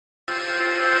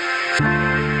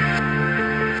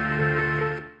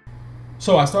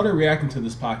So I started reacting to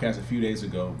this podcast a few days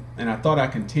ago, and I thought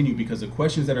I'd continue because the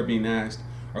questions that are being asked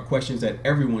are questions that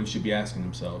everyone should be asking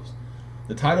themselves.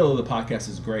 The title of the podcast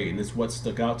is great, and it's what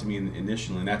stuck out to me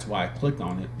initially, and that's why I clicked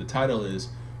on it. The title is,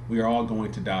 "We Are All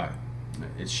Going to Die."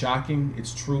 It's shocking,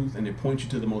 it's truth, and it points you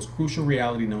to the most crucial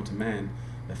reality known to man,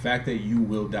 the fact that you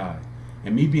will die.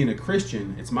 And me being a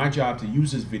Christian, it's my job to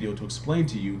use this video to explain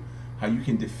to you how you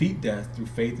can defeat death through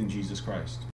faith in Jesus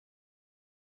Christ.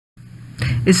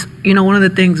 It's, one of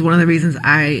the reasons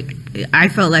I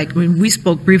felt like when we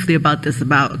spoke briefly about this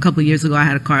about a couple of years ago, I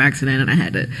had a car accident and I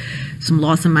had some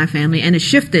loss in my family, and it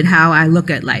shifted how I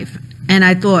look at life. And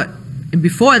I thought,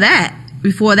 before that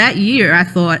year, I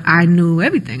thought I knew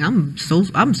everything. I'm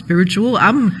spiritual. Girl,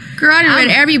 I done read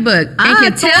every book and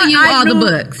can tell you all the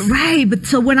books. Right, but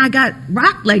so when I got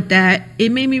rocked like that,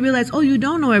 it made me realize, oh, you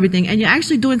don't know everything, and you're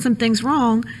actually doing some things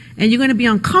wrong, and you're going to be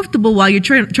uncomfortable while you're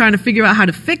trying to figure out how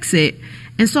to fix it.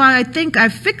 And so I think I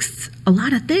fixed a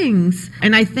lot of things,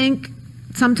 and I think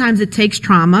sometimes it takes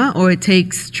trauma or it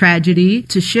takes tragedy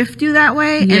to shift you that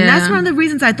way. Yeah. And that's one of the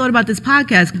reasons I thought about this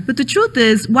podcast. But the truth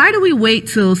is, why do we wait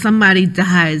till somebody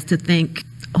dies to think,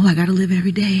 oh, I got to live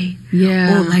every day?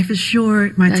 Yeah. Oh, life is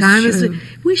short. My time is.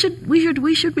 We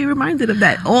should be reminded of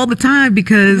that all the time,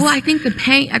 because. Well, I think the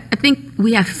pain. I think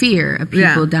we have fear of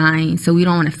people dying, so we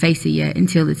don't want to face it yet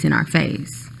until it's in our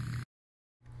face.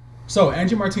 So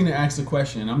Angie Martinez asked a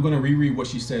question, and I'm going to reread what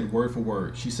she said word for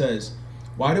word. She says,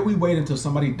 "Why do we wait until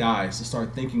somebody dies to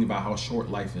start thinking about how short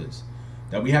life is?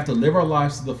 That we have to live our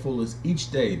lives to the fullest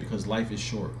each day because life is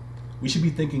short. We should be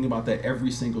thinking about that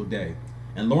every single day."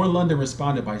 And Nicole London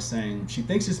responded by saying she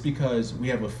thinks it's because we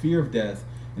have a fear of death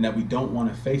and that we don't want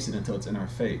to face it until it's in our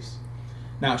face.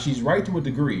 Now, she's right to a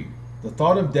degree. The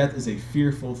thought of death is a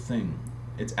fearful thing.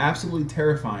 It's absolutely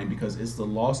terrifying because it's the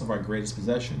loss of our greatest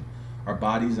possession, our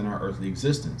bodies and our earthly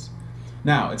existence.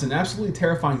 Now, it's an absolutely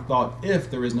terrifying thought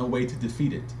if there is no way to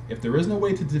defeat it. If there is no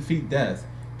way to defeat death,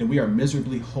 then we are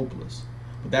miserably hopeless.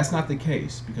 But that's not the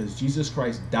case, because Jesus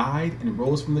Christ died and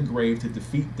rose from the grave to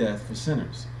defeat death for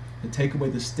sinners, to take away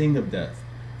the sting of death.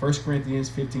 1 Corinthians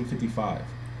 15:55.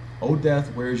 "O death,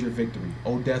 where is your victory?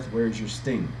 O death, where is your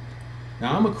sting?"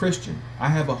 Now, I'm a Christian. I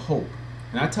have a hope.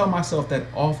 And I tell myself that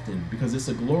often because it's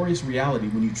a glorious reality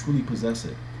when you truly possess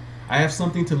it. I have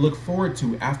something to look forward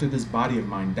to after this body of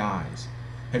mine dies.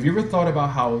 Have you ever thought about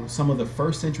how some of the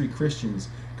first century Christians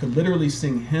could literally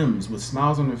sing hymns with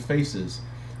smiles on their faces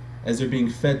as they're being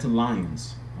fed to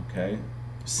lions, okay?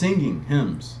 Singing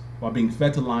hymns while being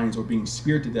fed to lions or being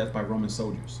speared to death by Roman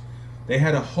soldiers. They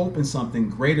had a hope in something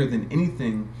greater than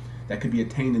anything that could be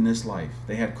attained in this life.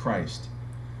 They had Christ.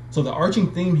 So the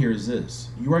arching theme here is this: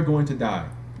 you are going to die.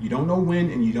 You don't know when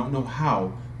and you don't know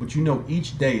how, but you know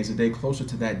each day is a day closer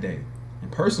to that day.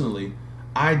 And personally,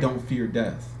 I don't fear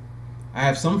death. I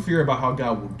have some fear about how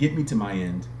God will get me to my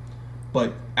end,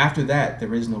 but after that,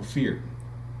 there is no fear.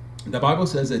 The Bible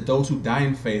says that those who die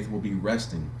in faith will be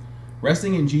resting.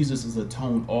 Resting in Jesus is a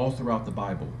tone all throughout the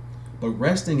Bible, but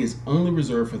resting is only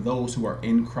reserved for those who are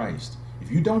in Christ.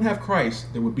 If you don't have Christ,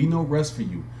 there would be no rest for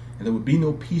you, and there would be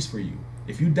no peace for you.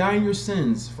 If you die in your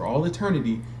sins for all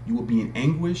eternity, you will be in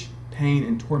anguish, pain,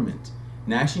 and torment,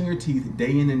 gnashing your teeth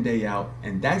day in and day out,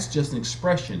 and that's just an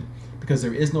expression because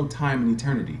there is no time in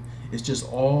eternity. It's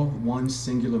just all one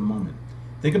singular moment.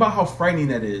 Think about how frightening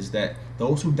that is, that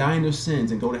those who die in their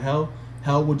sins and go to hell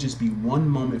will just be one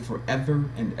moment forever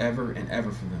and ever and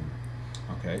ever for them.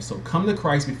 Okay, so come to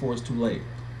Christ before it's too late.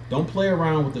 Don't play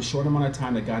around with the short amount of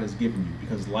time that God has given you,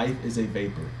 because life is a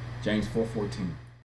vapor. James 4:14.